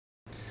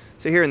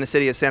So here in the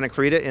city of Santa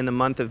Clarita in the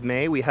month of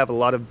May, we have a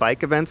lot of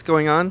bike events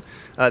going on.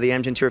 The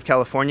Amgen Tour of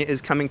California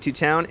is coming to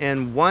town,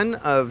 and one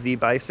of the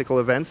bicycle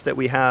events that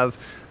we have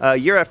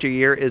year after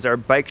year is our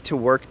Bike to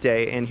Work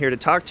Day. And here to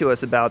talk to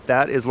us about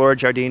that is Laura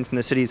Jardine from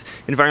the city's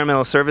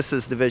Environmental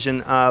Services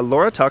Division.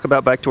 Laura, talk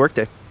about Bike to Work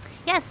Day.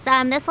 Yes,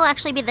 this will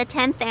actually be the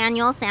 10th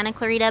annual Santa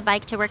Clarita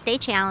Bike to Work Day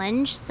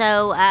Challenge.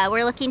 So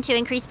we're looking to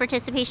increase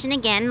participation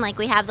again like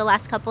we have the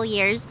last couple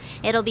years.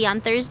 It'll be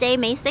on Thursday,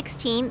 May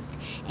 16th.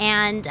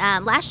 And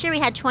last year we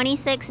had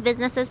 26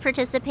 businesses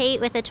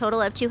participate with a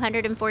total of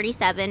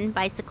 247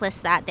 bicyclists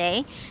that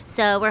day.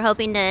 So we're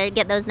hoping to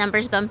get those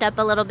numbers bumped up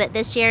a little bit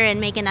this year and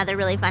make another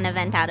really fun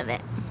event out of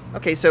it.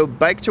 Okay, so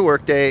Bike to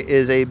Work Day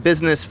is a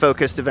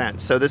business-focused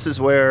event. So this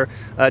is where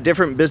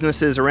different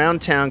businesses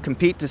around town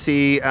compete to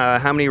see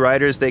how many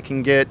riders they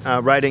can get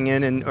riding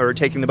in or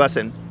taking the bus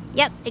in.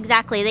 Yep,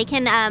 exactly. They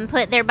can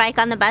put their bike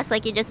on the bus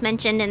like you just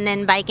mentioned and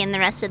then bike in the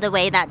rest of the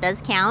way. That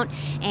does count.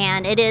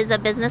 And it is a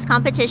business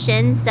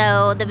competition,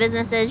 so the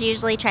businesses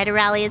usually try to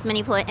rally as many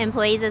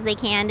employees as they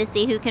can to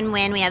see who can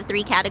win. We have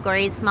 3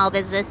 categories: small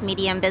business,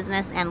 medium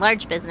business, and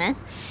large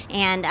business.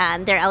 And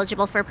they're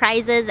eligible for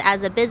prizes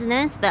as a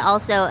business, but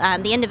also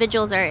the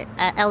individuals are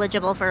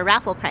eligible for a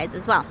raffle prize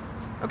as well.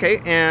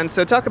 Okay, and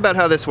so talk about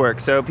how this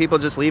works. So people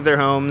just leave their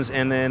homes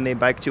and then they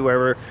bike to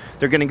wherever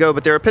they're going to go,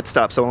 but there are pit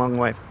stops along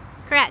the way.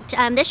 Correct.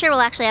 This year we'll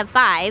actually have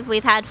 5.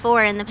 We've had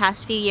 4 in the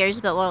past few years,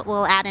 but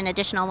we'll add an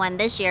additional one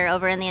this year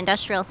over in the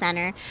Industrial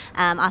Center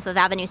off of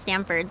Avenue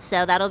Stanford.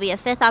 So that'll be a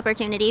 5th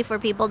opportunity for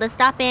people to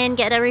stop in,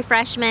 get a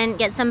refreshment,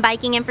 get some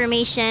biking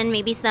information,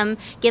 maybe some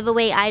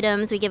giveaway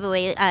items. We give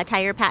away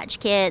tire patch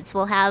kits.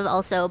 We'll have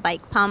also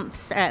bike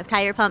pumps,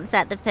 tire pumps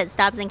at the pit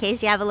stops in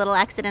case you have a little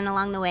accident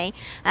along the way.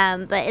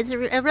 But it's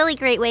a really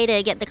great way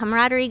to get the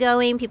camaraderie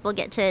going. People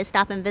get to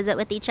stop and visit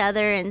with each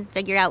other and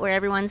figure out where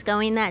everyone's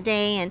going that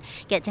day and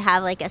get to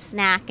have like a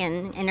snack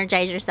and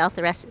energize yourself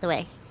the rest of the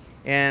way.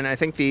 And I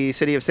think the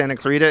city of Santa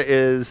Clarita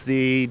is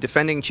the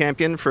defending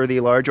champion for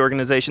the large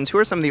organizations. Who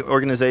are some of the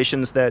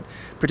organizations that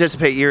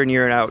participate year in,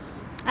 year out?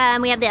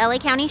 We have the LA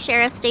County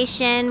Sheriff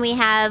Station, we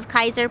have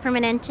Kaiser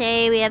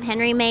Permanente, we have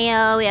Henry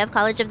Mayo, we have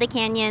College of the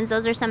Canyons.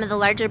 Those are some of the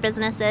larger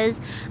businesses.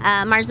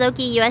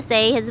 Marzocchi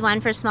USA has won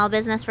for small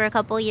business for a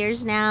couple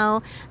years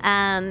now.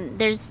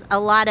 There's a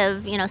lot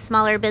of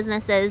smaller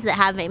businesses that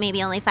have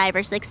maybe only 5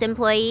 or 6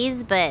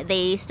 employees, but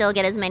they still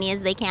get as many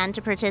as they can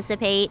to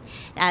participate,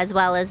 as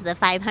well as the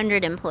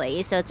 500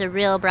 employees. So it's a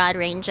real broad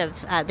range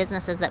of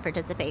businesses that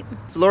participate.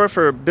 So Laura,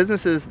 for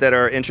businesses that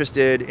are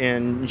interested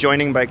in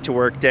joining Bike to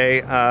Work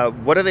Day,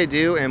 what do they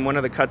do, and when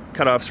are the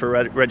cutoffs for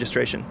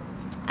registration?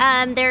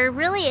 There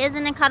really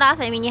isn't a cutoff.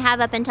 I mean, you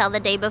have up until the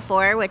day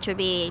before, which would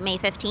be May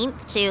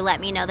 15th, to let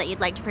me know that you'd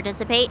like to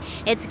participate.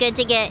 It's good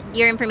to get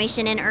your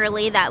information in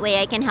early. That way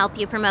I can help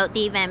you promote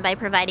the event by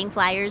providing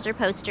flyers or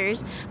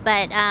posters.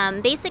 But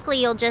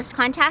basically, you'll just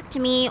contact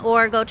me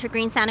or go to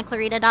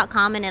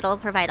greensantaclarita.com, and it'll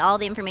provide all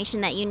the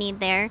information that you need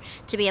there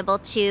to be able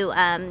to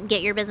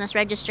get your business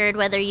registered,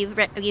 whether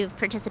you've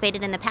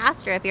participated in the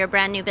past or if you're a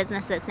brand new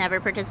business that's never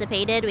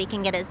participated. We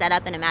can get it set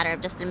up in a matter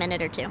of just a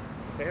minute or 2.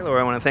 Okay,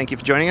 Laura, I want to thank you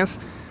for joining us.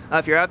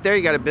 If you're out there,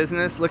 you got a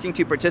business looking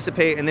to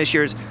participate in this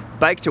year's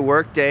Bike to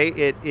Work Day,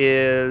 it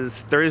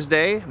is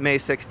Thursday, May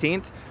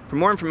 16th. For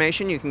more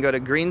information, you can go to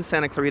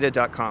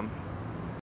greensantaclarita.com.